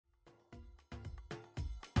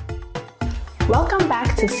Welcome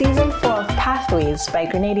back to Season 4 of Pathways by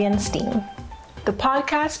Grenadian STEAM, the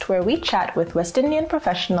podcast where we chat with West Indian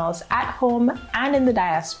professionals at home and in the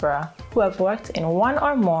diaspora who have worked in one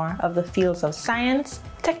or more of the fields of science,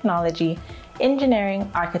 technology, engineering,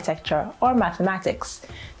 architecture, or mathematics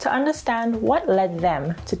to understand what led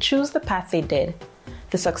them to choose the path they did,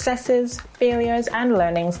 the successes, failures, and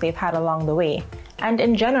learnings they've had along the way, and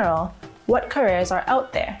in general, what careers are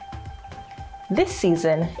out there. This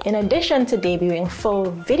season, in addition to debuting full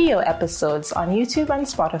video episodes on YouTube and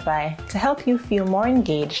Spotify to help you feel more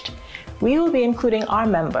engaged, we will be including our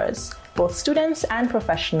members, both students and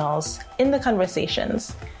professionals, in the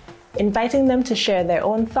conversations, inviting them to share their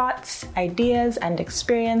own thoughts, ideas, and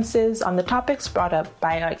experiences on the topics brought up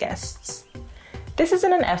by our guests. This is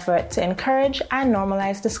in an effort to encourage and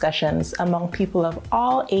normalize discussions among people of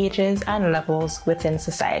all ages and levels within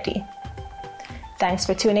society. Thanks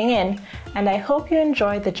for tuning in, and I hope you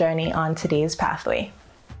enjoyed the journey on today's pathway.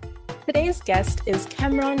 Today's guest is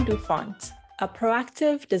Kemron Dufont, a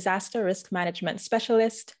proactive disaster risk management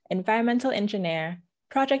specialist, environmental engineer,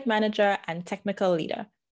 project manager, and technical leader.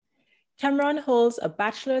 Kemron holds a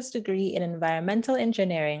bachelor's degree in environmental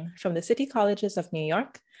engineering from the City Colleges of New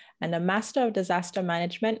York and a Master of Disaster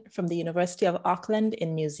Management from the University of Auckland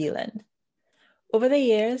in New Zealand. Over the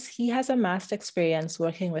years, he has amassed experience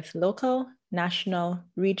working with local, national,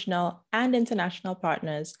 regional, and international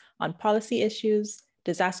partners on policy issues,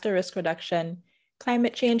 disaster risk reduction,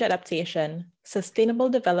 climate change adaptation, sustainable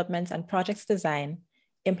development and projects design,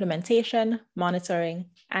 implementation, monitoring,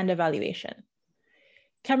 and evaluation.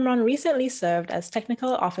 Kemron recently served as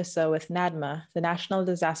technical officer with NADMA, the National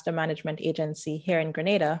Disaster Management Agency here in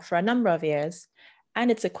Grenada, for a number of years,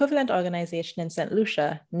 and its equivalent organization in St.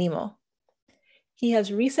 Lucia, NEMO. He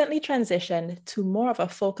has recently transitioned to more of a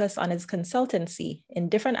focus on his consultancy in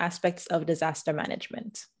different aspects of disaster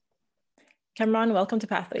management. Kemron, welcome to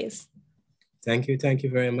Pathways. Thank you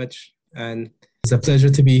very much. And it's a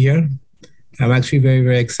pleasure to be here. I'm actually very,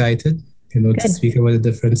 very excited, to speak about the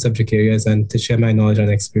different subject areas and to share my knowledge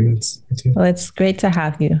and experience with you. Well, it's great to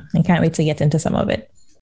have you. I can't wait to get into some of it.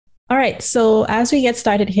 All right, so as we get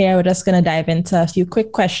started here, we're just going to dive into a few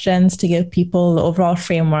quick questions to give people the overall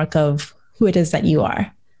framework of who it is that you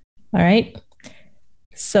are. All right.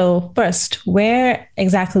 So first, where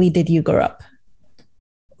exactly did you grow up?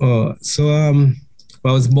 I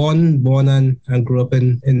was born and grew up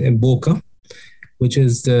in Boca, which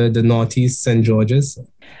is the Northeast St. George's.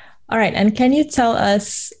 All right. And can you tell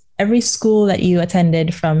us every school that you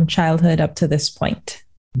attended from childhood up to this point?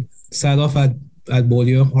 Started off at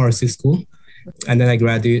Bolio RC School. And then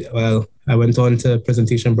I went on to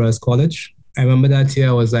Presentation Brothers College. I remember that year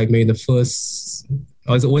I was I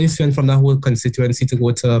was the only student from that whole constituency to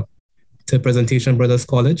go to Presentation Brothers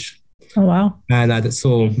College. Oh, wow. And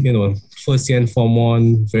first year in Form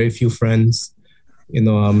 1, very few friends,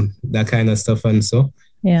 that kind of stuff. And so,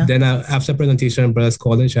 yeah. Then after Presentation Brothers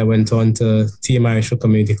College, I went on to TMI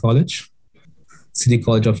Community College, City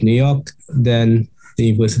College of New York, then the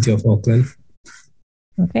University of Auckland.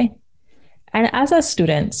 Okay. And as a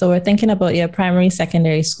student, so we're thinking about your primary,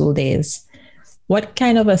 secondary school days. What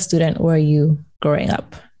kind of a student were you growing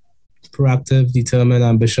up? Proactive, determined,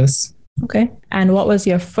 ambitious. Okay. And what was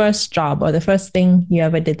your first job or the first thing you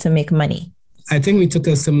ever did to make money? I think we took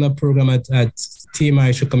a similar program at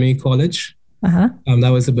TMI Community College. Uh-huh. That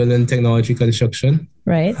was a building technology construction.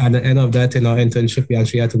 Right. At the end of that, in our internship, we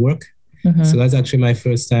actually had to work. Mm-hmm. So that's actually my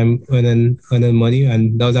first time earning money,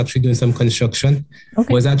 and that was actually doing some construction.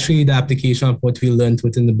 Okay. It was actually the application of what we learned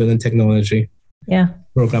within the building technology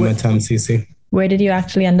program at TAMCC. Where did you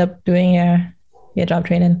actually end up doing your job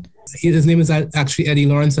training? His name is actually Eddie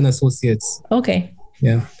Lawrence and Associates. Okay.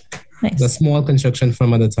 Yeah. Nice. A small construction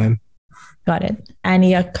firm at the time. Got it. And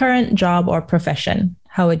your current job or profession,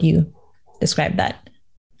 how would you describe that?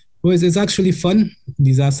 Well, it's actually fun.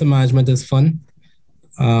 Disaster management is fun.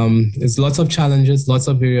 There's lots of challenges, lots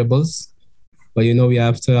of variables, but we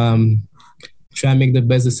have to try and make the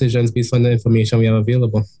best decisions based on the information we have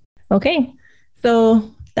available. Okay, so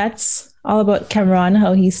that's all about Kemron,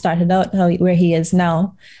 how he started out, where he is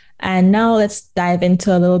now. And now let's dive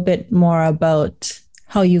into a little bit more about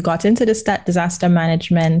how you got into this disaster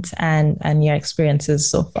management and your experiences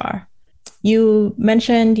so far. You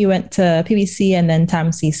mentioned you went to PBC and then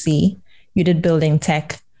TAMCC. You did building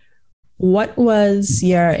tech. What was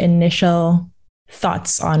your initial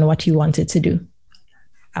thoughts on what you wanted to do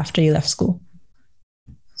after you left school?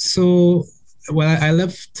 So, I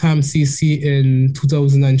left TAMCC in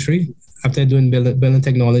 2003 after doing building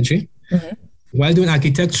technology. Mm-hmm. While doing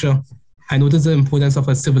architecture, I noticed the importance of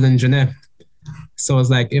a civil engineer. So I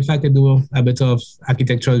was like, if I could do a bit of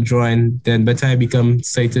architectural drawing, then better I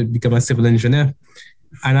decide to become a civil engineer.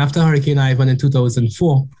 And after Hurricane Ivan in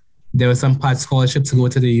 2004, there were some part scholarships to go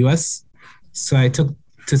to the US. So I took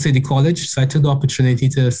to City College. So I took the opportunity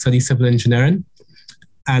to study civil engineering.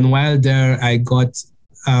 And while there, I got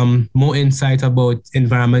more insight about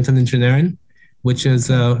environmental engineering, which was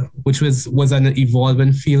an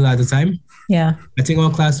evolving field at the time. Yeah. I think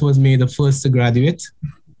our class was made the first to graduate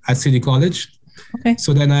at City College. Okay.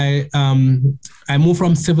 So then I moved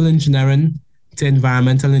from civil engineering to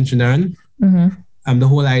environmental engineering. Mm-hmm. The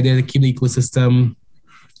whole idea to keep the ecosystem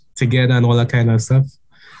together and all that kind of stuff.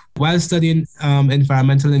 While studying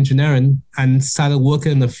environmental engineering and started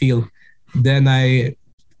working in the field, then I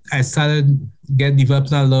started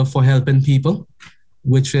developing a love for helping people,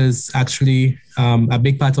 which is actually a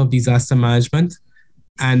big part of disaster management.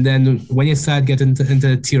 And then when you start getting into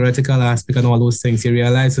the theoretical aspect and all those things, you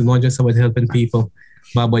realize it's not just about helping people,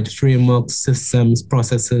 but about frameworks, systems,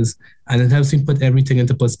 processes, and it helps me put everything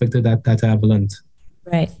into perspective that I've learned.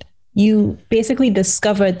 Right. You basically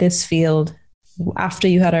discovered this field after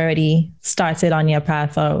you had already started on your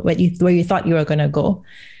path or where you thought you were going to go.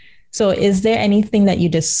 So is there anything that you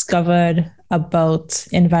discovered about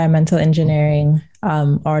environmental engineering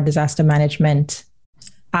or disaster management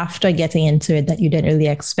after getting into it that you didn't really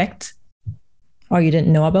expect or you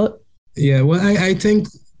didn't know about? Yeah, well, I think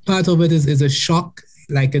part of it is a shock,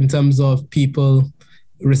 like in terms of people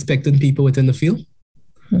respecting people within the field.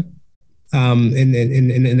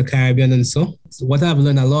 In the Caribbean and so. What I've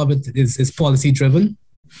learned, a lot of it is policy driven,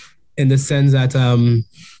 in the sense that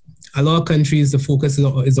a lot of countries, the focus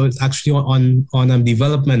is actually on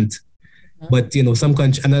development. But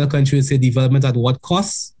another country will say development at what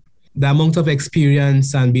cost. The amount of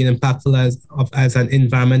experience and being impactful as an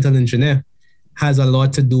environmental engineer has a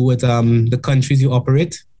lot to do with the countries you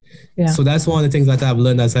operate. Yeah. So that's one of the things that I've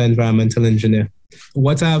learned as an environmental engineer.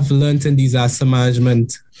 What I've learned in disaster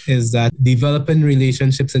management is that developing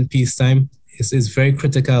relationships in peacetime is very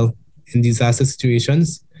critical in disaster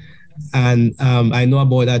situations. And I know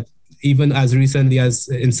about that even as recently as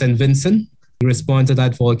in St. Vincent, respond to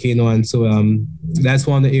that volcano. And so that's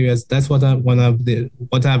one of the areas, that's what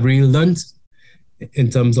I've really learned in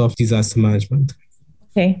terms of disaster management.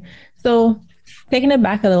 Okay. So taking it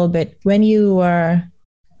back a little bit, when you were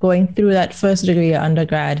going through that first degree of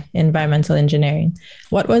undergrad environmental engineering,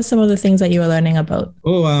 what was some of the things that you were learning about?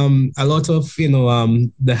 A lot of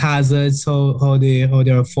the hazards, how they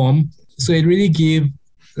are formed. So it really gave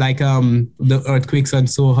like the earthquakes and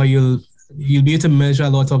so how you'll be able to measure a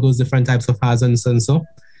lot of those different types of hazards and so.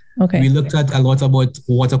 Okay. We looked at a lot about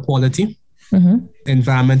water quality,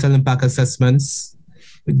 environmental impact assessments.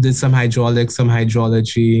 We did some hydraulics, some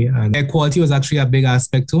hydrology, and air quality was actually a big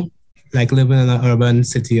aspect too, like living in an urban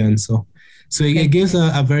city and so. So it gives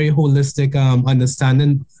a very holistic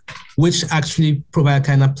understanding, which actually provide a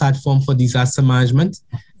kind of platform for disaster management,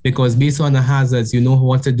 because based on the hazards, you know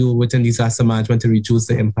what to do within disaster management to reduce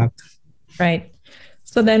the impact. Right.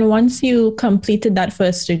 So then once you completed that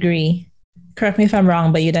first degree, correct me if I'm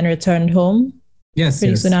wrong, but you then returned home? Yes.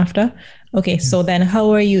 Pretty soon after? Okay. Yes. So then how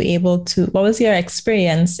were you able to, what was your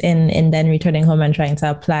experience in then returning home and trying to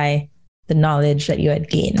apply the knowledge that you had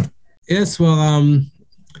gained? Yes, well,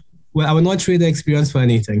 I would not trade the experience for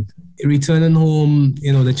anything. Returning home,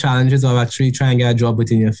 the challenges of actually trying to get a job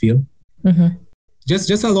within your field. Mm-hmm.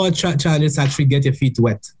 Just a lot of challenges to actually get your feet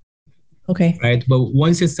wet. Okay. Right. But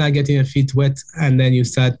once you start getting your feet wet and then you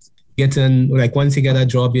start getting, like once you get a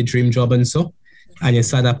job, your dream job and so, and you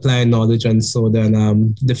start applying knowledge and so, then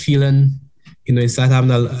the feeling, you start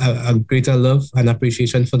having a greater love and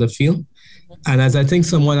appreciation for the field. And as I think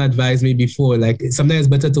someone advised me before, like sometimes it's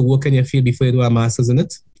better to work in your field before you do a master's in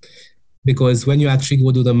it. Because when you actually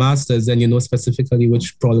go do the master's, then you know specifically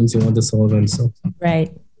which problems you want to solve and so.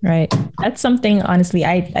 Right. That's something, honestly,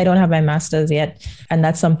 I don't have my master's yet. And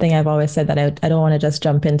that's something I've always said that I don't want to just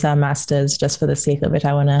jump into a master's just for the sake of it.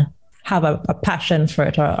 I want to have a passion for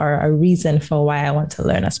it or a reason for why I want to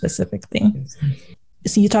learn a specific thing. Yes.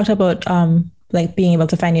 So you talked about like being able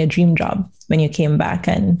to find your dream job when you came back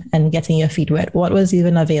and getting your feet wet. What was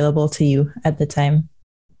even available to you at the time?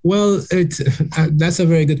 Well, that's a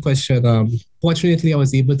very good question. Fortunately, I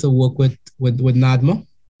was able to work with NADMA.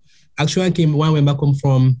 Actually, when I went back home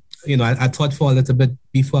from, I taught for a little bit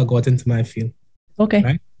before I got into my field. Okay.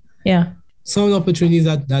 Right? Yeah. Some of the opportunities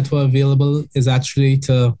that were available is actually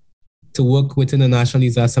to work within the National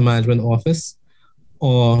Disaster Management Office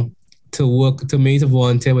or to meet a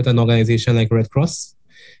volunteer with an organization like Red Cross.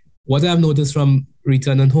 What I've noticed from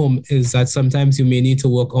returning home is that sometimes you may need to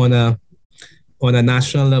work on a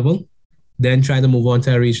national level, then try to move on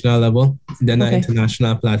to a regional level, then an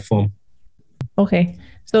international platform. Okay.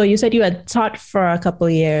 So you said you had taught for a couple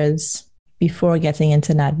of years before getting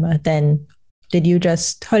into NADMA. Then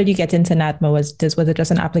how did you get into NADMA? Was it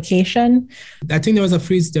just an application? I think there was a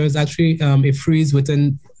freeze. There was actually a freeze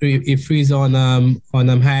on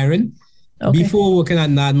hiring. Okay. Before working at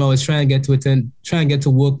NADMA, I was trying to get to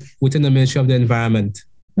work within the Ministry of the Environment.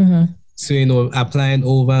 Mm-hmm. So, applying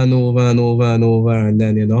over and over and over and over, and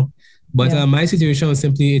then, But my situation was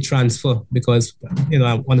simply a transfer because,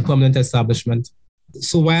 I'm on a permanent establishment.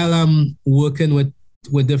 So while I'm working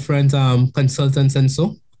with different consultants and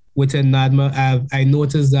so within NADMA, I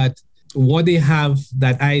noticed that what they have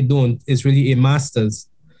that I don't is really a master's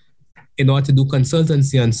in order to do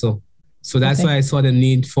consultancy and so. So that's why I saw the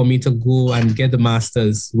need for me to go and get the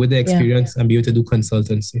master's with the experience and be able to do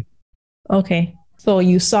consultancy. Okay. So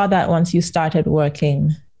you saw that once you started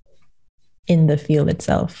working in the field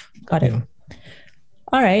itself. Got it. Yeah.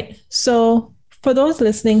 All right. So for those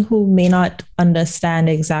listening who may not understand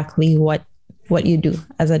exactly what you do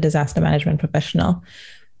as a disaster management professional,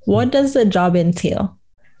 what does the job entail?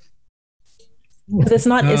 Because it's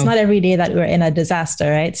not every day that we're in a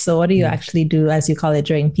disaster, right? So what do you actually do, as you call it,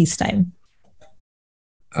 during peacetime?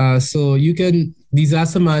 So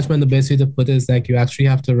disaster management, the best way to put it is like you actually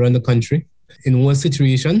have to run the country in worst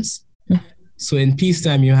situations. Mm-hmm. So in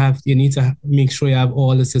peacetime, you need to make sure you have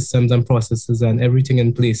all the systems and processes and everything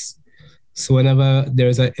in place. So whenever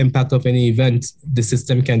there's an impact of any event, the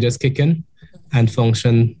system can just kick in and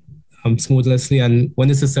function smoothly. And when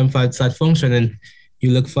the system starts functioning,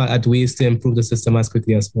 you look at ways to improve the system as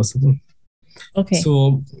quickly as possible. Okay.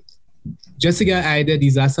 So just to get an idea,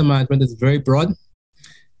 disaster management is very broad.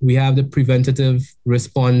 We have the preventative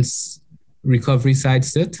response recovery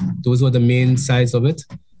sides to it. Those are the main sides of it.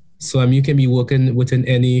 So you can be working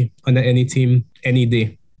under any team any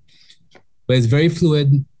day. But it's very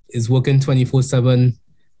fluid. It's working 24/7.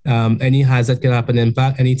 Any hazard can happen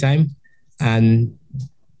anytime. And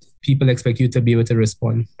people expect you to be able to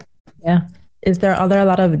respond. Yeah. Are there a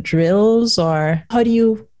lot of drills, or how do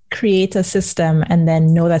you create a system and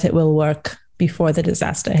then know that it will work before the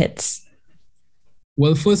disaster hits?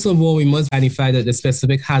 Well, first of all, we must identify the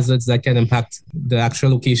specific hazards that can impact the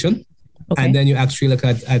actual location. Okay. And then you actually look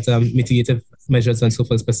at mitigative measures and so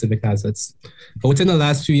for specific hazards. But within the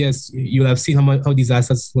last few years, you'll have seen how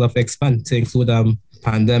disasters will have expanded to include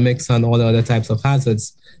pandemics and all the other types of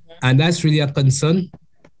hazards. And that's really a concern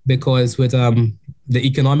because with the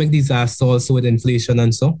economic disaster, also with inflation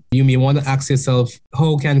and so, you may want to ask yourself,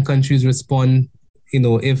 how can countries respond,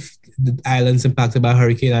 if the island's impacted by a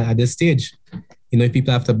hurricane at this stage? If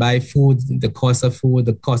people have to buy food, the cost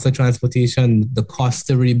of transportation, the cost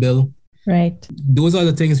to rebuild. Right. Those are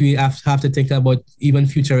the things we have to think about even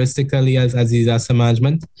futuristically as disaster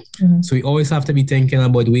management. Mm-hmm. So we always have to be thinking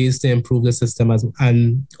about ways to improve the system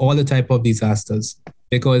and all the type of disasters.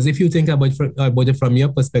 Because if you think about it from your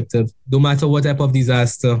perspective, no matter what type of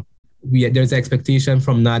disaster, there's an expectation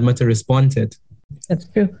from NADMA to respond to it. That's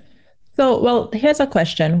true. So, here's a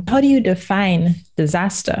question. How do you define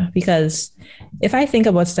disaster? Because if I think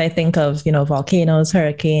about it, I think of, volcanoes,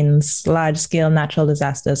 hurricanes, large-scale natural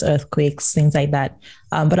disasters, earthquakes, things like that.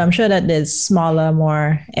 But I'm sure that there's smaller,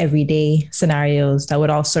 more everyday scenarios that would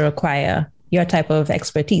also require your type of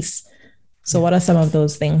expertise. So what are some of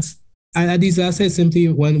those things? A disaster is simply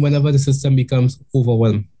whenever the system becomes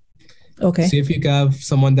overwhelmed. Okay. So if you have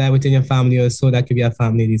someone die within your family or so, that could be a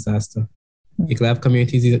family disaster. You could have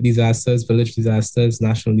community disasters, village disasters,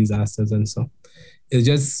 national disasters, and so. It's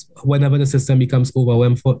just whenever the system becomes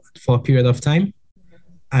overwhelmed for a period of time.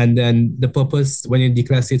 And then the purpose when you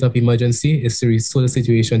declare a state of emergency is to restore the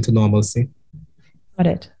situation to normalcy. Got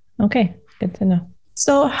it. Okay, good to know.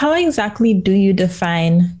 So how exactly do you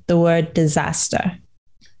define the word disaster?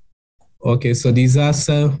 Okay, so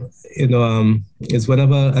disaster, is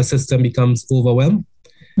whenever a system becomes overwhelmed.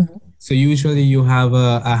 Mm-hmm. So usually you have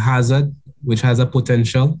a hazard which has a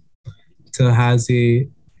potential to have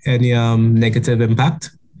any negative impact.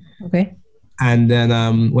 Okay. And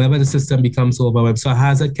then whenever the system becomes overwhelmed, so a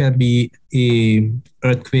hazard can be a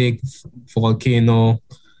earthquake, volcano,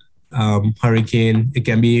 hurricane. It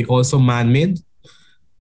can be also man-made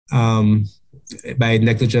by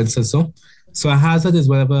negligence or so. So a hazard is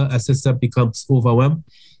whenever a system becomes overwhelmed,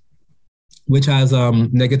 which has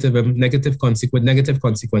negative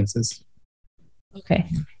consequences. Okay.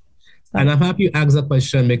 And I'm happy you asked that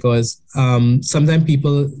question because sometimes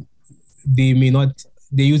people, they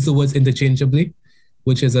use the words interchangeably,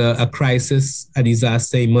 which is a crisis, a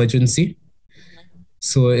disaster, emergency.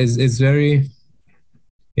 So it's very,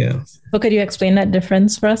 yeah. So could you explain that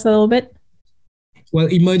difference for us a little bit? Well,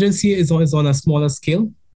 emergency is on a smaller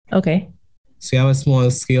scale. Okay. So you have a smaller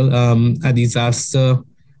scale. A disaster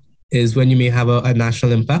is when you may have a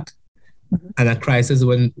national impact, and a crisis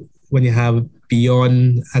when you have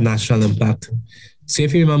beyond a national impact. So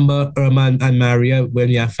if you remember Irma and Maria, when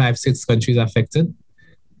you have 5, 6 countries affected,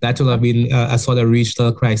 that will have been a sort of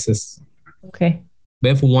regional crisis. Okay.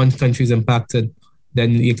 But if one country is impacted,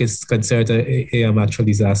 then you can consider it a natural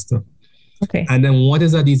disaster. Okay. And then what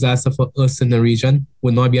is a disaster for us in the region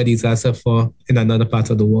would not be a disaster for in another part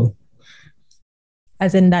of the world.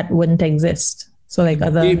 As in that wouldn't exist. So like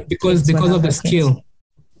other because of the scale.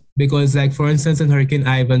 Because like for instance in Hurricane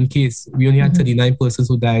Ivan case, we only had 39 persons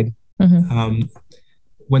who died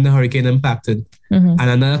when the hurricane impacted. And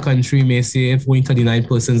another country may say if only 39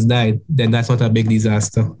 persons died, then that's not a big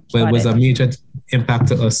disaster. But it was a major impact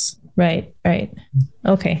to us. Right.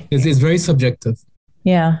 Okay. It's very subjective.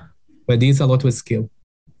 Yeah. But these a lot with scale.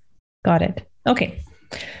 Got it. Okay.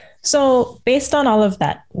 So based on all of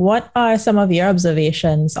that, what are some of your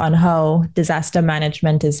observations on how disaster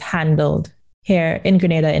management is handled here in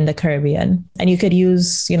Grenada in the Caribbean? And you could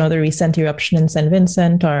use, the recent eruption in St.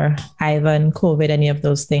 Vincent or Ivan, COVID, any of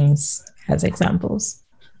those things as examples.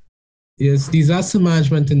 Yes, disaster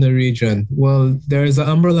management in the region. Well, there is an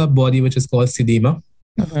umbrella body which is called CDEMA,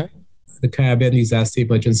 the Caribbean Disaster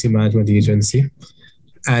Emergency Management Agency.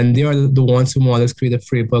 And they are the ones who more or less create a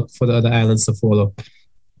framework for the other islands to follow.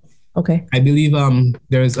 Okay. I believe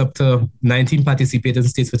there is up to 19 participating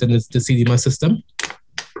states within the CDEMA system.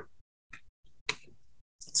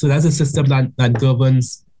 So that's a system that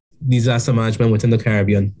governs disaster management within the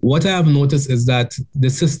Caribbean. What I have noticed is that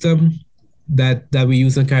the system that we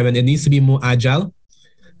use in the Caribbean, it needs to be more agile,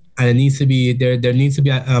 and it needs to be there needs to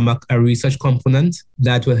be a research component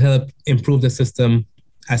that will help improve the system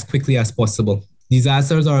as quickly as possible.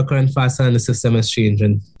 Disasters are occurring faster and the system is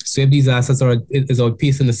changing. So if disasters is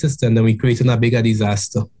outpacing the system, then we're creating a bigger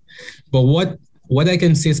disaster. But what I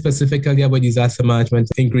can say specifically about disaster management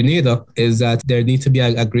in Grenada is that there needs to be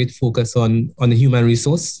a great focus on the human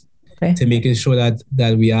resource to making sure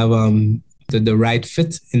that we have the right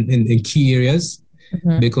fit in key areas,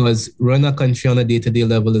 because running a country on a day-to-day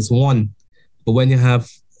level is one. But when you have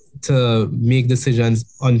to make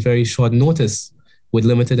decisions on very short notice with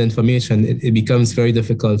limited information, it becomes very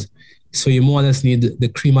difficult. So you more or less need the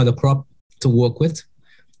cream of the crop to work with.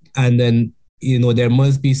 And then, there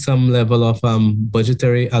must be some level of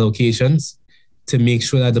budgetary allocations to make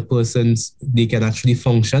sure that the persons, they can actually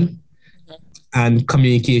function. And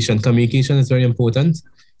communication is very important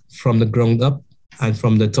from the ground up and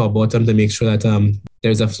from the top bottom to make sure that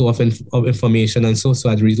there's a flow of information and so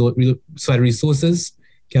that resources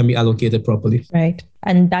can be allocated properly. Right.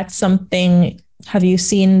 And that's something, have you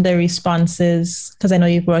seen the responses? Because I know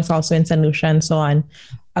you've worked also in St. Lucia and so on,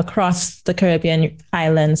 across the Caribbean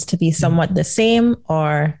islands to be somewhat the same,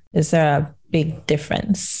 or is there a big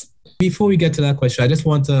difference? Before we get to that question, I just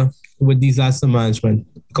want to, with disaster management,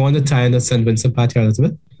 I want to tie in the St. Vincent part here a little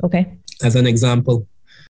bit. Okay. As an example.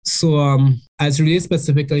 So as relates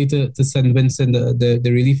specifically to St. Vincent, the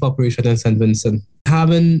relief operation in St. Vincent,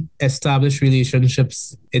 having established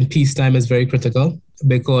relationships in peacetime is very critical,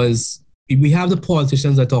 because we have the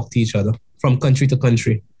politicians that talk to each other from country to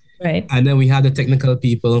country. Right. And then we have the technical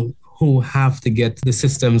people who have to get the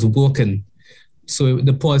systems working. So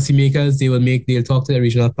the policymakers, they'll talk to the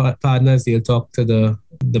regional partners, they'll talk to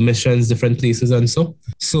the missions, different places and so.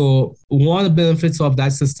 So one of the benefits of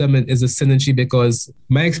that system is a synergy, because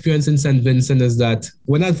my experience in St. Vincent is that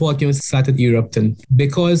when that volcano started erupting,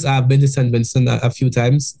 because I've been to St. Vincent a few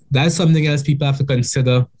times, that's something else people have to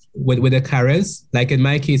consider with the carriers. Like in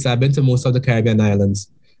my case, I've been to most of the Caribbean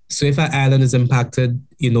islands. So if an island is impacted,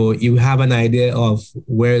 you have an idea of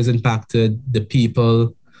where it's impacted, the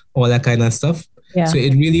people, all that kind of stuff. Yeah. So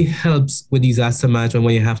it really helps with disaster management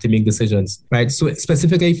when you have to make decisions, right? So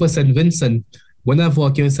specifically for St. Vincent, when that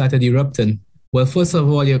volcano started erupting, well, first of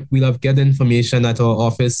all, we'll have get information at our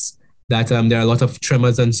office that there are a lot of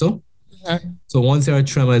tremors and so. So once there are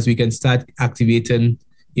tremors, we can start activating,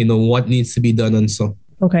 what needs to be done and so.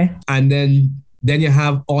 Okay. And then you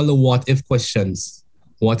have all the what if questions.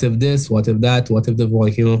 What if this? What if that? What if the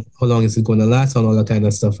volcano? How long is it going to last? And all that kind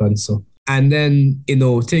of stuff and so. And then,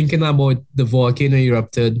 thinking about the volcano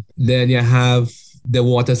erupted, then you have the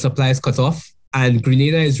water supplies cut off. And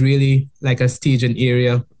Grenada is really like a staging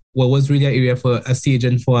area. Well, was really an area for a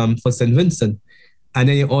staging for St. Vincent. And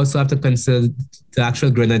then you also have to consider the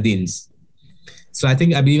actual Grenadines. So I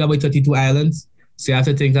believe about 32 islands. So you have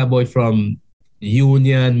to think about from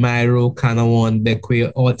Union, Myro, Canawan,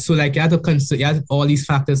 Bequia. So like you have all these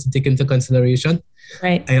factors to take into consideration.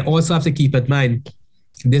 Right. And you also have to keep in mind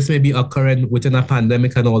this may be occurring within a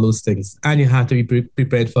pandemic and all those things. And you have to be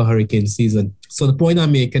prepared for hurricane season. So the point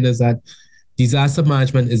I'm making is that disaster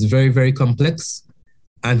management is very, very complex,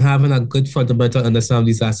 and having a good fundamental understanding of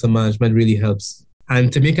disaster management really helps.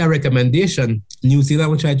 And to make a recommendation, New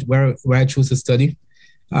Zealand, where I chose to study,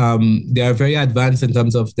 they are very advanced in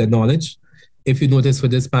terms of their knowledge. If you notice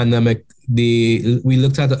with this pandemic, we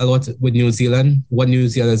looked at a lot with New Zealand, what New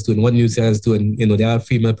Zealand is doing. They have a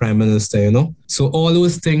female prime minister, So all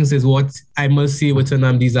those things is what I must say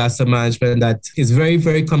within disaster management that is very,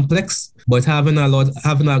 very complex, but having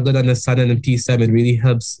a good understanding in peacetime, it really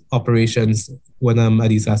helps operations when a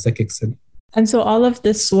disaster kicks in. And so all of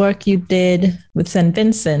this work you did with St.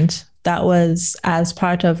 Vincent, that was as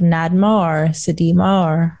part of NADMA or SEDIMA,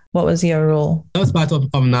 or what was your role? That was part of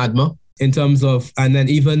NADMA. In terms of, and then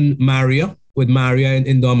even Maria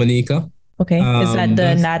in Dominica. Okay, is that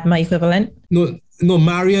the NADMA equivalent? No,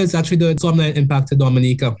 Maria is actually the storm that impacted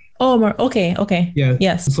Dominica. Oh, okay. Yeah.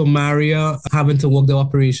 Yes. So Maria having to work the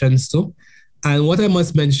operations too. And what I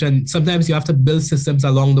must mention, sometimes you have to build systems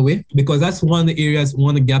along the way, because that's one of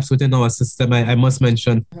the gaps within our system. I must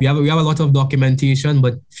mention, we have a lot of documentation,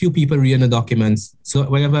 but few people read the documents. So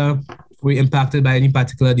whenever we're impacted by any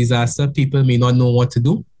particular disaster, people may not know what to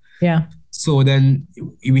do. Yeah. So then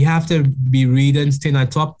we have to be reading, staying on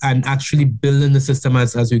top, and actually building the system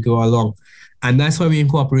as we go along. And that's why we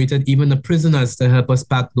incorporated even the prisoners to help us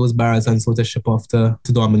pack those barrels and sort of ship off to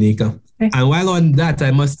Dominica. Okay. And while on that,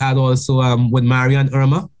 I must add also with Maria and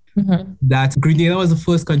Irma, that Grenada was the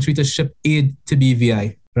first country to ship aid to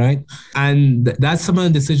BVI, right? And that's some of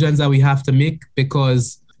the decisions that we have to make,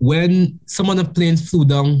 because when some of the planes flew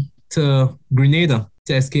down to Grenada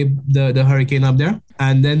to escape the hurricane up there,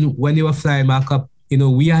 and then when they were flying back up,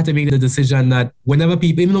 we had to make the decision that whenever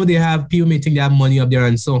people, even though people may think they have money up there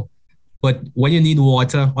and so, but when you need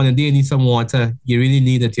water, on a day you need some water, you really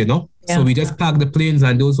need it, Yeah. So we just packed the planes,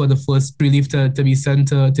 and those were the first relief to be sent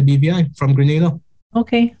to BVI from Grenada.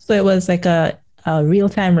 Okay, so it was like a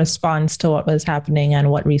real-time response to what was happening and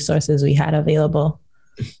what resources we had available.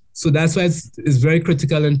 So that's why it's very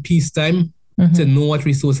critical in peacetime to know what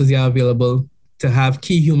resources you have available, to have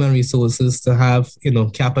key human resources, to have,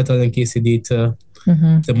 capital in case you need to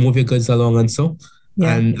move your goods along and so,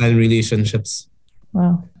 and relationships.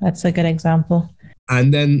 Wow, that's a good example.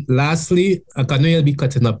 And then lastly, I know you'll be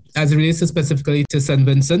cutting up. As it relates specifically to St.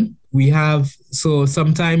 Vincent, we have, so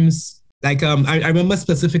sometimes, like I remember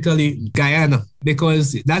specifically Guyana,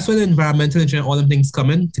 because that's where the environmental engineering, all them things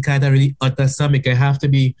come in to kind of really understand. Like I have to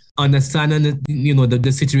be understanding,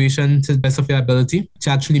 the situation to the best of your ability to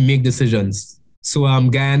actually make decisions. So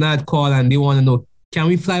Guyana had called and they want to know, can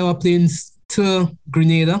we fly our planes to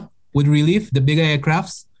Grenada with relief, the bigger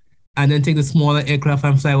aircrafts, and then take the smaller aircraft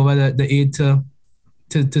and fly over the aid to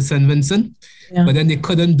St. Vincent? Yeah. But then they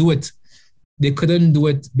couldn't do it. They couldn't do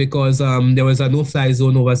it because there was a no-fly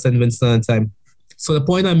zone over St. Vincent at the time. So the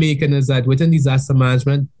point I'm making is that within disaster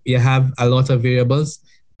management, you have a lot of variables,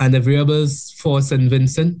 and the variables for St.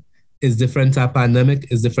 Vincent is different to a pandemic,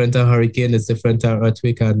 is different to a hurricane, is different to an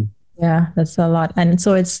earthquake. And yeah, that's a lot. And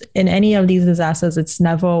so it's in any of these disasters, it's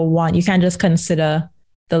never one. You can't just consider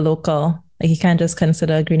the local, like you can't just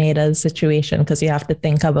consider Grenada's situation, because you have to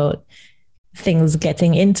think about things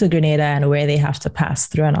getting into Grenada and where they have to pass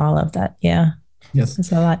through and all of that. Yeah. Yes.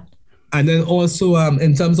 It's a lot. And then also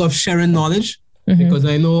in terms of sharing knowledge, because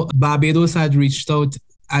I know Barbados had reached out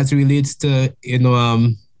as it relates to,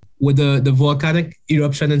 with the volcanic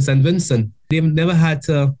eruption in St. Vincent. They've never had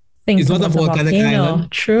to, it's not a volcanic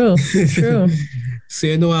island. True. So,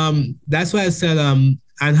 that's why I said,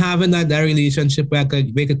 and having that relationship where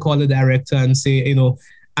we could call the director and say,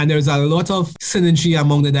 and there's a lot of synergy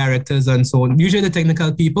among the directors and so on, usually the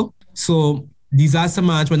technical people. So disaster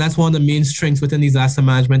management, that's one of the main strengths within disaster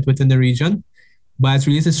management within the region. But as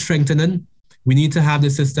related to strengthening, we need to have the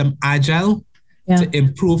system agile to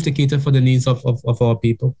improve, to cater for the needs of our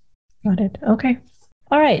people. Got it. Okay.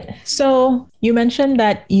 All right. So you mentioned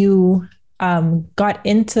that you got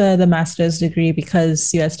into the master's degree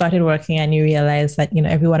because you had started working and you realized that,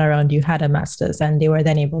 everyone around you had a master's and they were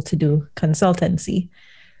then able to do consultancy.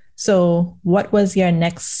 So what was your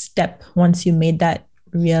next step once you made that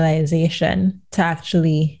realization to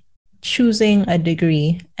actually choosing a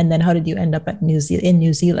degree? And then how did you end up in New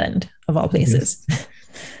Zealand, of all places? Yes.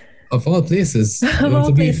 Of all places. Of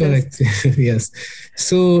all places. Yes.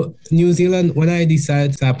 So New Zealand, when I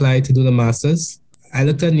decided to apply to do the master's, I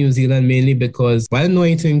looked at New Zealand mainly because I didn't know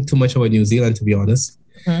anything too much about New Zealand, to be honest.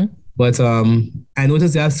 But I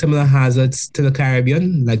noticed they have similar hazards to the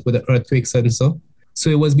Caribbean, like with the earthquakes and so. So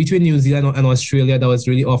it was between New Zealand and Australia that was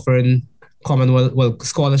really offering Commonwealth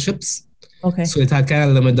scholarships. Okay. So it had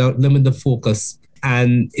kind of limit the focus.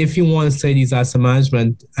 And if you want to study disaster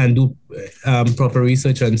management and do proper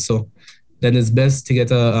research and so, then it's best to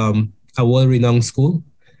get a world-renowned school.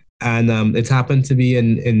 And it happened to be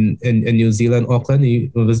in New Zealand, Auckland,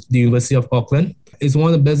 the University of Auckland. It's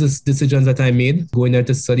one of the best decisions that I made going there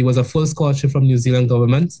to study. It was a full scholarship from New Zealand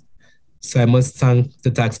government. So I must thank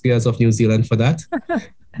the taxpayers of New Zealand for that.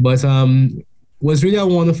 But it was really a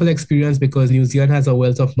wonderful experience because New Zealand has a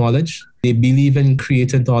wealth of knowledge. They believe in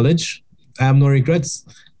creating knowledge. I have no regrets.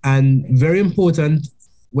 And very important,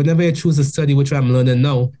 whenever I choose a study, which I'm learning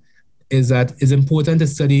now, is that it's important to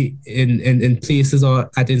study in places or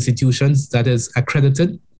at institutions that is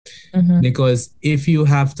accredited. Because if you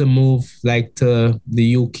have to move like to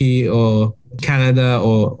the UK or Canada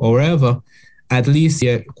or wherever, at least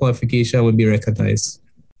your qualification would be recognized.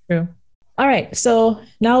 True. All right. So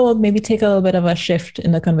now we'll maybe take a little bit of a shift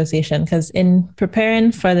in the conversation, because in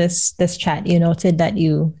preparing for this chat, you noted that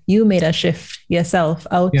you made a shift yourself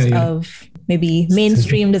out of maybe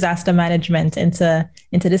mainstream disaster management into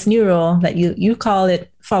this new role that you call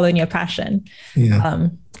it following your passion. Yeah.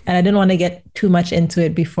 And I didn't want to get too much into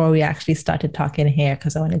it before we actually started talking here,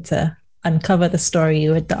 because I wanted to uncover the story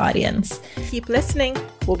with the audience. Keep listening.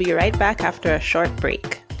 We'll be right back after a short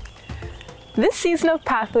break. This season of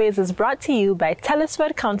Pathways is brought to you by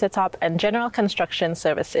Telesford Countertop and General Construction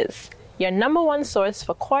Services, your #1 source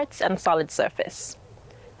for quartz and solid surface.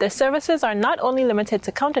 Their services are not only limited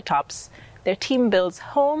to countertops, their team builds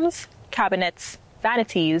homes, cabinets,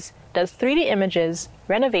 vanities, does 3D images,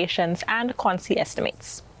 renovations, and quantity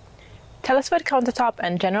estimates. Telesford Countertop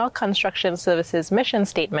and General Construction Services' mission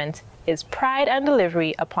statement is pride and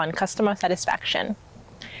delivery upon customer satisfaction.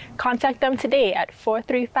 Contact them today at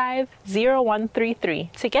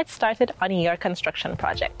 435-0133 to get started on your construction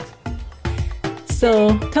project.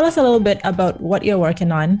 So tell us a little bit about what you're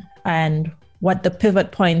working on and what the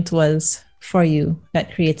pivot point was for you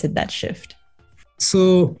that created that shift.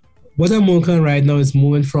 So what I'm working on right now is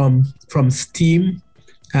moving from STEAM,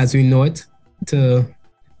 as we know it, to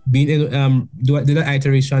being did an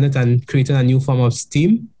iteration on it and creating a new form of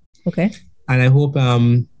STEAM. Okay. And I hope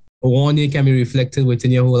one day can be reflected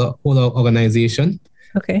within your whole organization.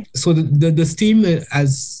 Okay. So the STEAM,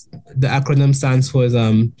 as the acronym stands for, is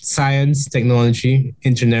science, technology,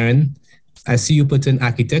 engineering. I see you put in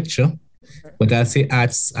architecture, but I say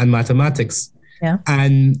arts and mathematics. Yeah.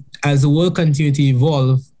 And as the world continues to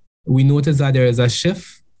evolve, we notice that there is a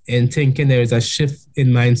shift in thinking, there is a shift in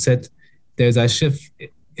mindset, there's a shift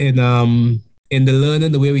in the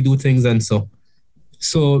learning, the way we do things, and so.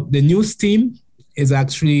 So the new STEAM is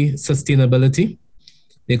actually sustainability,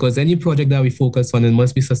 because any project that we focus on, it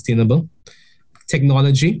must be sustainable.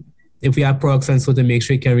 Technology, if we have products and so, to make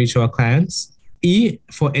sure it can reach our clients. E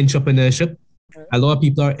for entrepreneurship. A lot of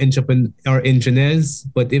people are engineers,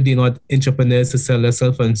 but if they're not entrepreneurs to sell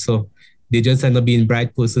themselves, and so they just end up being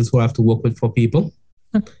bright persons who have to work with for people.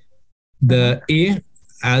 The A,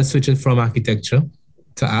 I'll switch it from architecture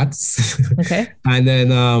to arts. Okay. And then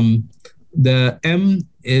the M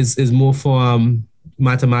is more for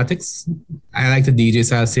mathematics. I like to DJ,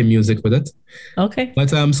 so I'll say music with it. Okay. But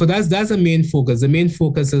so that's the main focus. The main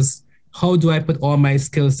focus is, how do I put all my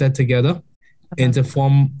skill set together into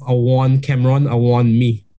form a one Kemron, a one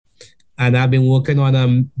me? And I've been working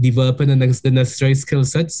on developing the necessary skill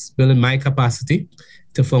sets, building my capacity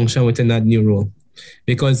to function within that new role.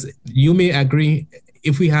 Because you may agree,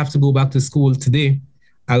 if we have to go back to school today,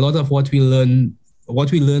 a lot of what we learn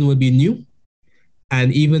will be new.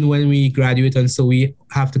 And even when we graduate, and so we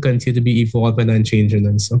have to continue to be evolving and changing,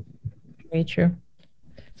 and so. Very true.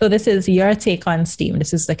 So this is your take on STEAM.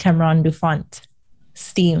 This is the Kemron Dufont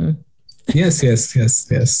STEAM. Yes.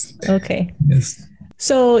 Okay. Yes.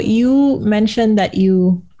 So you mentioned that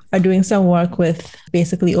you are doing some work with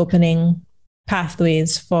basically opening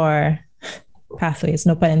pathways, no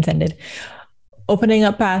pun intended, opening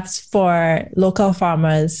up paths for local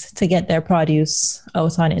farmers to get their produce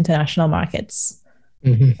out on international markets.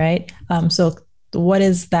 Mm-hmm. Right? So what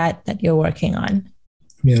is that you're working on?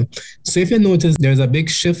 Yeah. So if you notice, there's a big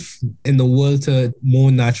shift in the world to more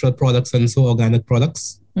natural products and so organic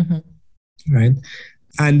products. Mm-hmm. Right?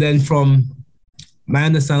 And then from my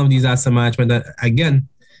understanding of disaster management, that again,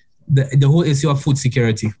 the whole issue of food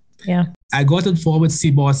security. Yeah. I got informed with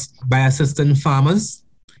CBOS by assisting farmers,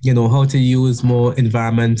 how to use more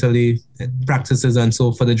environmentally practices and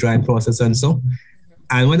so for the dry process and so.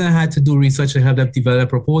 And when I had to do research and help them develop a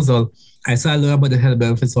proposal, I started learning about the health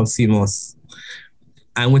benefits of CMOS.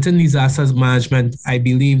 And within disaster management, I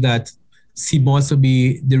believe that CMOS will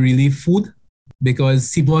be the relief food,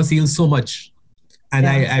 because CMOS yields so much. And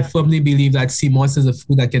I firmly believe that CMOS is a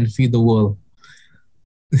food that can feed the world.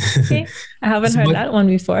 Okay. I haven't heard that one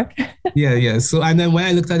before. Yeah. So, and then when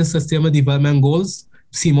I looked at the Sustainable Development Goals,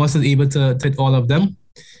 CMOS is able to hit all of them.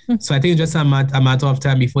 So I think it's just a matter of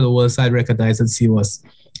time before the world started recognizing CMOS.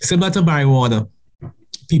 Similar to marijuana.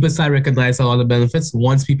 People start recognizing all the benefits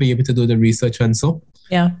once people are able to do the research and so.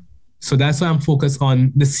 Yeah. So that's why I'm focused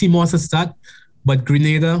on the CMOS start. But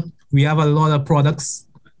Grenada, we have a lot of products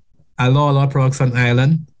on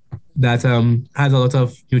island that has a lot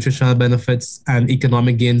of nutritional benefits and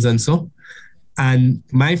economic gains and so. And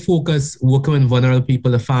my focus working with vulnerable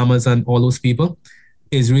people, the farmers and all those people,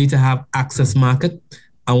 is really to have access market.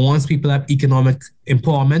 And once people have economic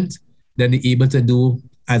empowerment, then they're able to do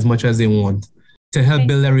as much as they want to help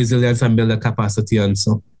build their resilience and build their capacity and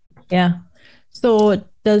so. Yeah. So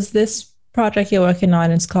does this project you're working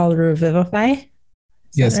on, it's called Revivify?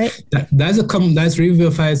 Yes, right? That's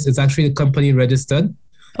Revivify. It's actually a company registered.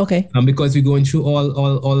 Okay. Because we're going through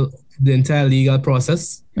all the entire legal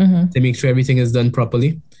process to make sure everything is done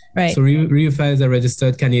properly. Right. So Revivify is a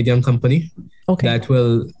registered Canadian company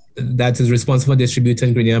that is responsible for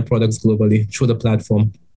distributing Grenadian products globally through the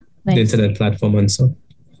platform, the internet platform, and so.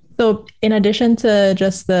 So in addition to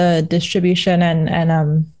just the distribution and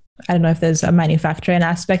I don't know if there's a manufacturing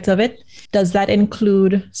aspect of it, does that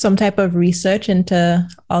include some type of research into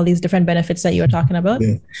all these different benefits that you were talking about?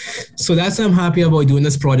 Yeah. So that's why I'm happy about doing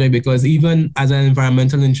this project, because even as an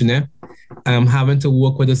environmental engineer, I'm having to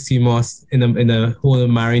work with the CMOS in a whole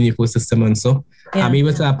marine ecosystem. And so I'm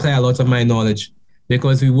able to apply a lot of my knowledge,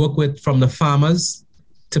 because we work from the farmers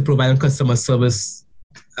to providing customer service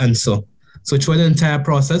and so. So through the entire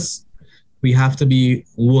process, we have to be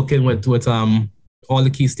working with all the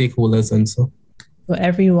key stakeholders and so. So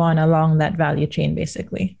everyone along that value chain,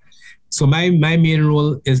 basically. So my main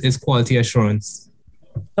role is quality assurance.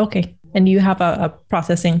 Okay. And you have a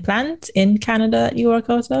processing plant in Canada that you work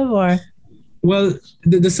out of, or? Well,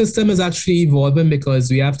 the system is actually evolving, because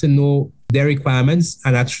we have to know their requirements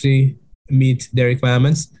and actually meet their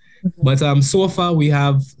requirements. But so far we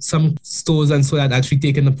have some stores and so that actually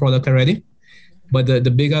taken the product already. But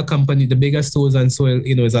the bigger stores and so,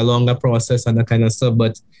 is a longer process and that kind of stuff.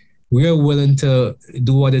 But we are willing to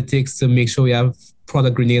do what it takes to make sure we have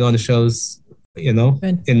product Grenade on the shelves, in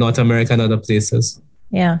North America and other places.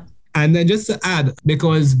 Yeah. And then just to add,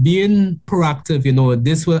 because being proactive,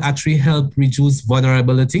 this will actually help reduce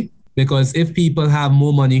vulnerability. Because if people have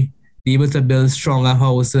more money, they're able to build stronger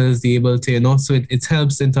houses, they're able to, so it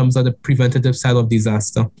helps in terms of the preventative side of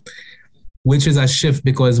disaster, which is a shift,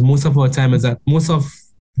 because most of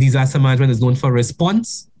disaster management is known for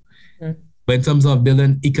response. But in terms of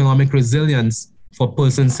building economic resilience for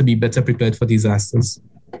persons to be better prepared for disasters.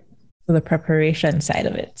 So the preparation side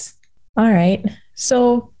of it. All right.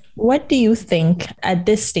 So what do you think at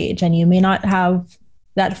this stage, and you may not have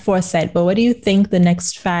that foresight, but what do you think the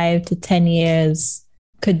next 5 to 10 years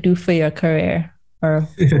could do for your career? Or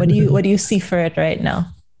what do you see for it right now?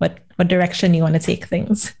 What direction you want to take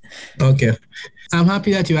things? Okay. I'm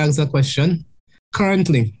happy that you asked that question.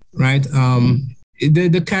 Currently, right?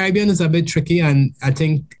 The Caribbean is a bit tricky, and I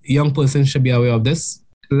think young persons should be aware of this.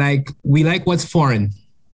 We like what's foreign.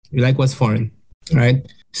 Right?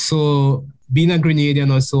 So being a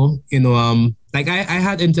Grenadian also, I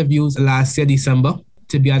had interviews last year, December,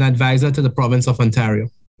 to be an advisor to the province of Ontario,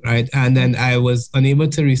 right? And then I was unable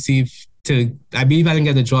to I believe I didn't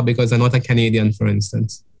get the job because I'm not a Canadian, for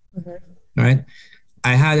instance, right?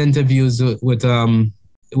 I had interviews with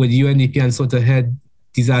UNDP and so to head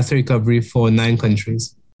disaster recovery for 9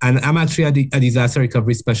 countries. And I'm actually a disaster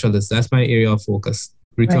recovery specialist. That's my area of focus,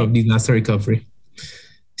 disaster recovery.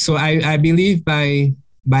 So I believe by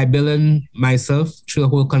building myself through the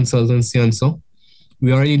whole consultancy and so,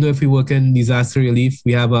 we already know if we work in disaster relief,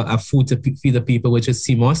 we have a food to feed the people, which is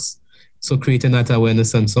CMOS. So creating that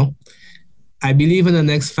awareness and so. I believe in the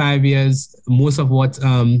next 5 years, most of what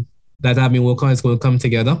that I've been working on is going to come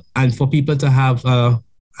together, and for people to have a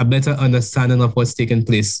better understanding of what's taking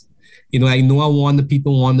place. I know I warn the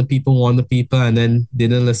people, and then they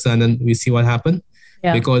didn't listen, and we see what happened.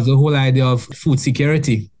 Yeah. Because the whole idea of food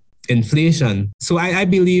security, inflation. So I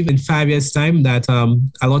believe in 5 years' time that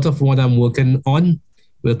a lot of what I'm working on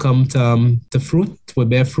will come to fruit, will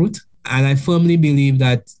bear fruit. And I firmly believe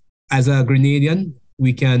that as a Grenadian,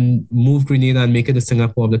 we can move Grenada and make it the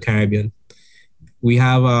Singapore of the Caribbean. We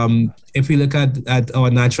have, if we look at our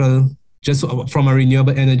natural, just from a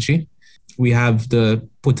renewable energy, we have the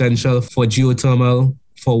potential for geothermal,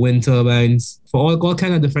 for wind turbines, for all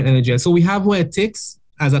kind of different energy. So we have what it takes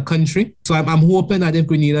as a country. So I'm hoping that if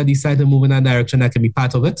Grenada decide to move in that direction, that can be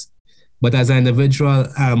part of it. But as an individual,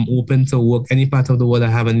 I'm open to work any part of the world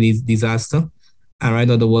that have a disaster. And right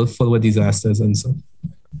now, the world full with disasters and so.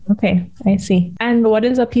 Okay, I see. And what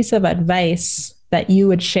is a piece of advice that you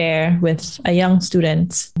would share with a young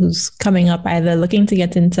student who's coming up, either looking to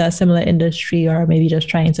get into a similar industry or maybe just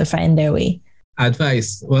trying to find their way?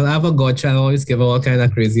 Advice. Well, I have a godchild. I always give her all kind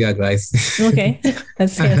of crazy advice. Okay,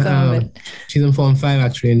 let's hear some of it. She's in Form 5,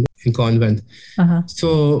 actually, in convent.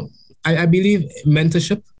 So I believe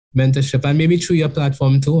mentorship, and maybe through your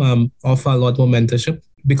platform too, offer a lot more mentorship,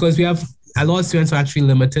 because we have a lot of students are actually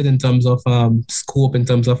limited in terms of scope, in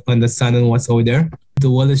terms of understanding what's out there. The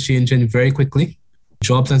world is changing very quickly.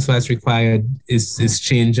 Jobs and so as required is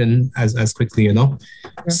changing as quickly, you know.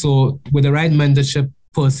 Yeah. So with the right mentorship,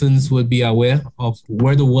 persons will be aware of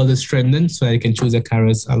where the world is trending, so they can choose their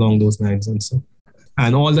careers along those lines and so.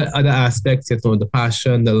 And all the other aspects, you know, the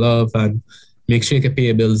passion, the love, and make sure you can pay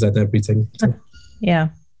your bills and everything. So. Yeah.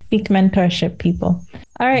 Seek mentorship, people.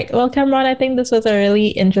 All right. Well, Kemron, I think this was a really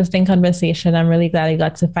interesting conversation. I'm really glad I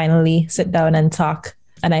got to finally sit down and talk.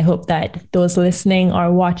 And I hope that those listening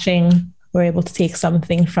or watching were able to take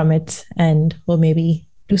something from it and will maybe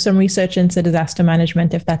do some research into disaster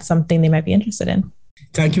management if that's something they might be interested in.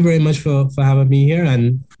 Thank you very much for having me here.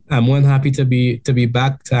 And I'm more than happy to be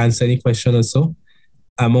back to answer any question or so.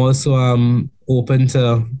 I'm also open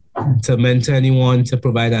to mentor anyone, to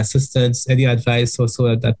provide assistance, any advice or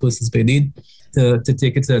so that person's may need to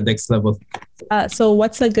take it to the next level. So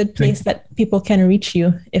what's a good place that people can reach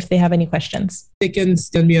you if they have any questions? They can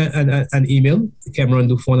send me an email, Kemron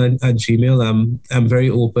Dufont at Gmail. I'm very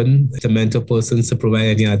open to mentor persons, to provide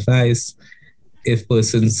any advice. If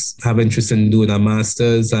persons have interest in doing a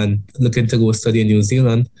master's and looking to go study in New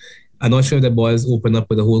Zealand, I'm not sure if the boys open up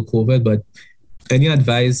with the whole COVID, but any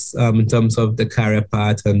advice in terms of the career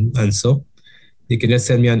path and so, you can just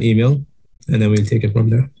send me an email and then we'll take it from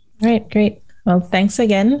there. All right, great. Well, thanks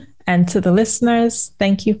again. And to the listeners,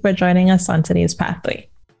 thank you for joining us on today's Pathway.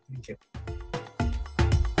 Thank you.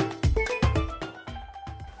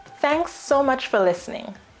 Thanks so much for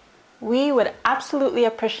listening. We would absolutely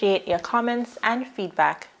appreciate your comments and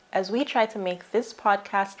feedback as we try to make this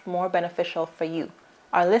podcast more beneficial for you,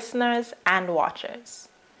 our listeners and watchers.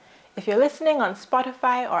 If you're listening on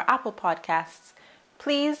Spotify or Apple Podcasts,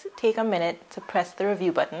 please take a minute to press the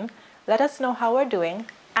review button, let us know how we're doing,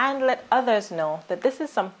 and let others know that this is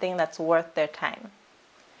something that's worth their time.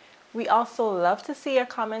 We also love to see your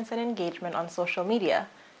comments and engagement on social media,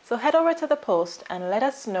 so head over to the post and let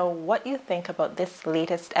us know what you think about this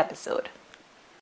latest episode.